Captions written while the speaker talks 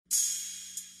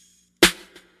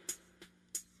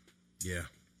Yeah.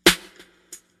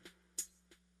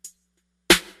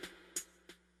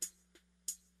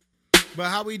 But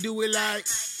how we do it like?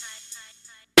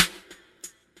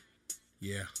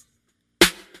 Yeah.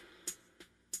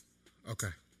 Okay.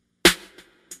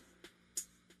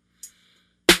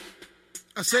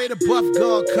 I say the buff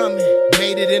guard coming,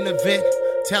 made it in the vent.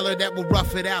 Tell her that we'll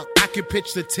rough it out. I can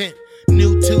pitch the tent.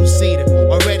 New two-seater,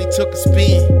 already took a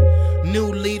spin. New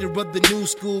leader of the new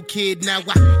school kid. Now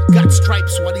I got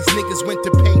stripes while these niggas went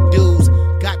to pay dues.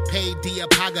 Got paid Dia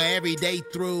Paga every day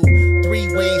through.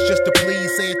 3 ways just to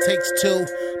please, say it takes 2.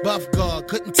 Buff guard,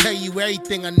 couldn't tell you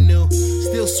everything I knew.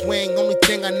 Still swing, only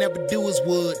thing I never do is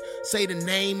wood. Say the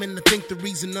name and I think the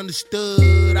reason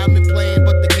understood. I've been playing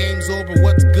but the game's over,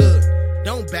 what's good?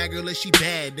 Don't bag her unless she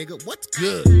bad, nigga, what's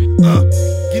good?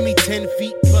 Give me 10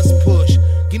 feet plus push.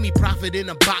 Give me profit in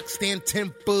a box, stand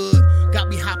 10 foot. Got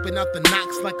me hopping out the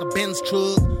knocks like a Benz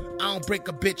truck. I don't break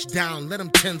a bitch down, let them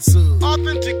 10 sub.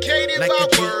 Authenticated like by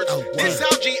words. This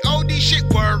how G-O-D shit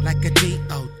work. Like a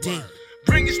D-O-D.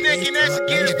 Bring his neck and ass and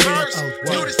get his purse.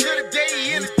 Do this to the day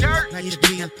he in the dirt. Like a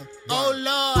G. Oh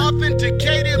Lord.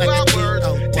 Authenticated like by words.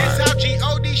 This how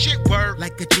G-O-D shit work.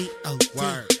 Like a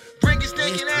G-O-D. Bring his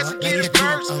neck and ass and get his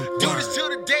purse. Do this to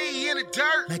the day he in the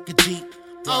dirt. Like a G.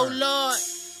 Oh Lord.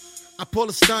 I pull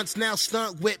the stunts, now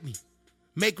stunt with me.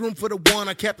 Make room for the one,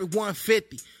 I kept it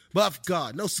 150. Buff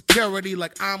guard, no security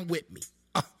like I'm with me.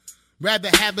 Rather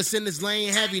have us in this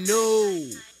lane heavy, no.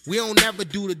 We don't never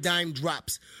do the dime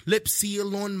drops. Lip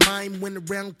seal on mine when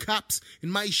around cops.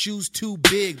 And my shoes too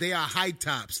big, they are high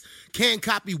tops. Can't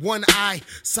copy one eye,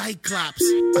 Cyclops.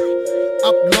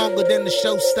 Up longer than the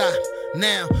show stop.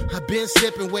 Now, I've been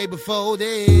sipping way before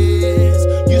this.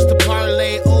 Used to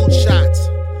parlay old shots.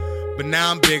 But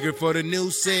now I'm bigger for the new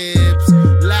sips.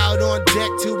 Loud on deck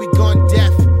till we gone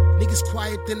deaf. Niggas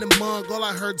quiet in the mug, all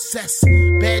I heard cess.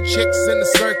 Bad chicks in the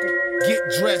circle, get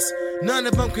dressed. None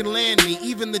of them can land me,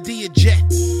 even the Dia Jet.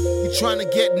 You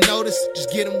tryna get noticed,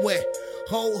 just get them wet.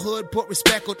 Whole hood put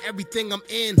respect on everything I'm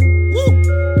in. Woo!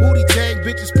 Booty tang,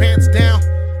 bitches pants down.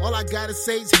 All I gotta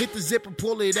say is hit the zip and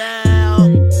pull it out.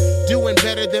 Doing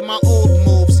better than my old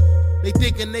moves. They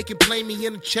thinking they can play me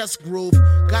in a chess groove.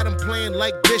 Got them playing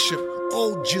like Bishop,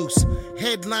 old juice.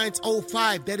 Headlines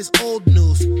 05, that is old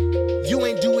news. You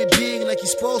ain't do it big like you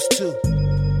supposed to.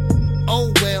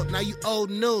 Oh well, now you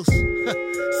old news.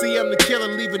 See, I'm the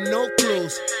killer leaving no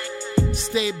clues.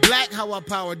 Stay black how I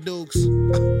power dukes.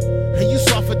 And you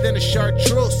softer than a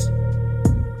chartreuse.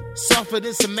 Softer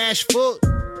than some mashed food.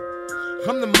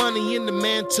 I'm the money in the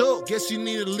man too. Guess you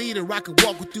need a leader I can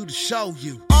walk with you to show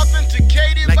you.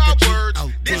 Authenticated like by words.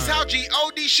 This how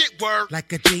G-O-D shit work.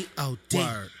 Like a G-O-D.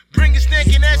 Bring his neck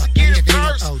and ass and get his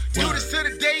purse. Do this to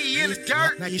the day he in the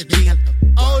dirt. Like a G.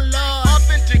 Oh Lord.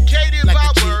 Authenticated like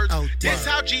by words. This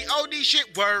how G-O-D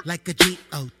shit work. Like a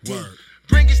G-O-D.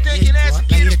 Bring his neck and ass and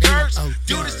get his purse.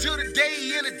 Do this to the day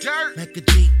he in the dirt. Like a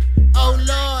G. Oh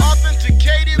Lord.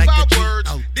 Authenticated like by words.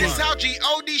 This how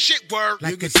G-O-D shit work.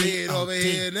 Like you can see it over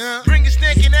here now. Bring his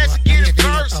neck and ass and get his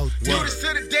purse. Do this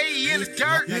to the day he in the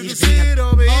dirt. You can see it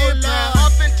over here now.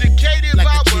 Authenticated like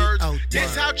by words.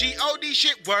 This how G-O-D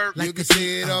shit work. You can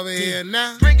see it over here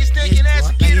now. Bring his neck and ass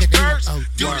and get his purse.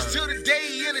 Do this to the day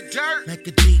he in the dirt. Like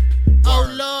a G. Oh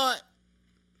Lord.